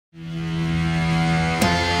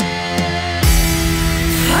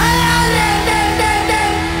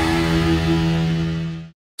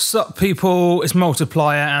What's up people, it's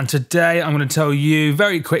Multiplier, and today I'm going to tell you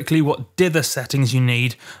very quickly what dither settings you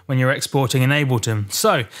need when you're exporting in Ableton.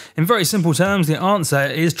 So, in very simple terms, the answer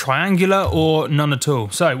is triangular or none at all.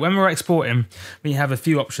 So, when we're exporting, we have a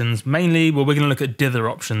few options. Mainly, we're going to look at dither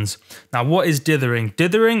options. Now, what is dithering?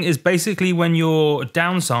 Dithering is basically when you're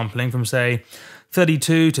downsampling from, say,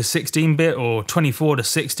 32 to 16-bit or 24 to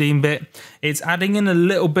 16-bit. It's adding in a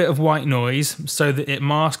little bit of white noise so that it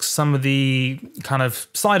masks some of the kind of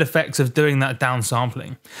side effects of doing that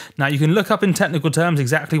downsampling. Now you can look up in technical terms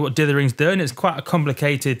exactly what dithering's doing. It's quite a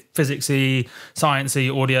complicated physicsy,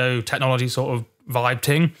 sciencey, audio technology sort of vibe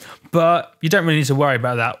thing, but you don't really need to worry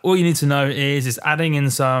about that. All you need to know is it's adding in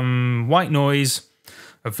some white noise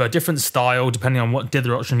of a different style, depending on what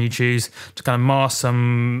dither option you choose, to kind of mask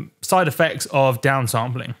some side effects of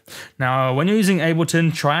downsampling. Now, when you're using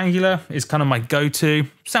Ableton, triangular is kind of my go-to.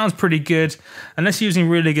 Sounds pretty good. Unless you're using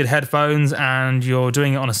really good headphones and you're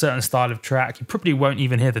doing it on a certain style of track, you probably won't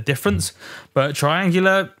even hear the difference. But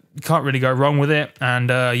triangular, you can't really go wrong with it,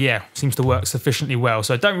 and yeah, seems to work sufficiently well.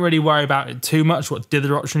 So don't really worry about it too much, what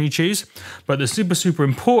dither option you choose. But the super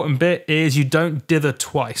important bit is you don't dither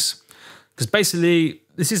twice. Because basically,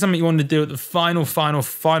 this is something you want to do at the final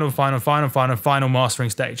mastering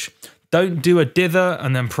stage. Don't do a dither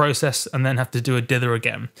and then process and then have to do a dither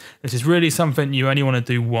again. This is really something you only want to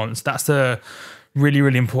do once. That's the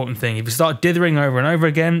really important thing. If you start dithering over and over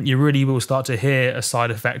again, you really will start to hear a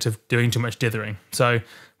side effect of doing too much dithering. So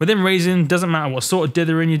within reason, doesn't matter what sort of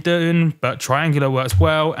dithering you're doing, but triangular works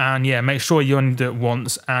well. And yeah, make sure you only do it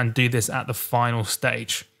once and do this at the final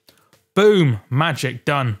stage. Boom, magic,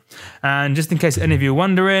 done. And just in case any of you are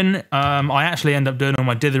wondering, I actually end up doing all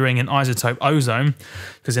my dithering in isotope ozone,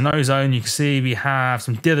 because in ozone you can see we have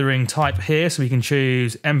some dithering type here, so we can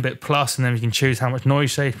choose mbit plus, and then we can choose how much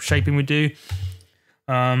noise shaping we do.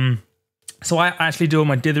 So I actually do all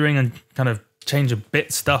my dithering and kind of change a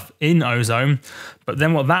bit stuff in ozone, but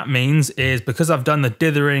then what that means is because I've done the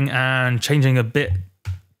dithering and changing a bit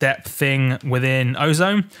depth thing within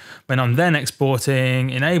ozone, when I'm then exporting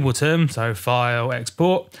in Ableton, so file,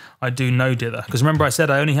 export, I do no dither. Because remember I said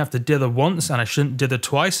I only have to dither once and I shouldn't dither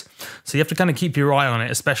twice. So you have to kind of keep your eye on it,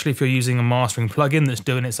 especially if you're using a mastering plugin that's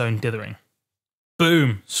doing its own dithering.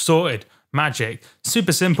 Boom, sorted, magic.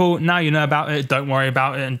 Super simple, now you know about it, don't worry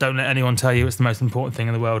about it, and don't let anyone tell you it's the most important thing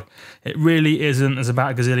in the world. It really isn't. There's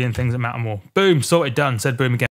about a gazillion things that matter more. Boom, sorted, done, said boom again.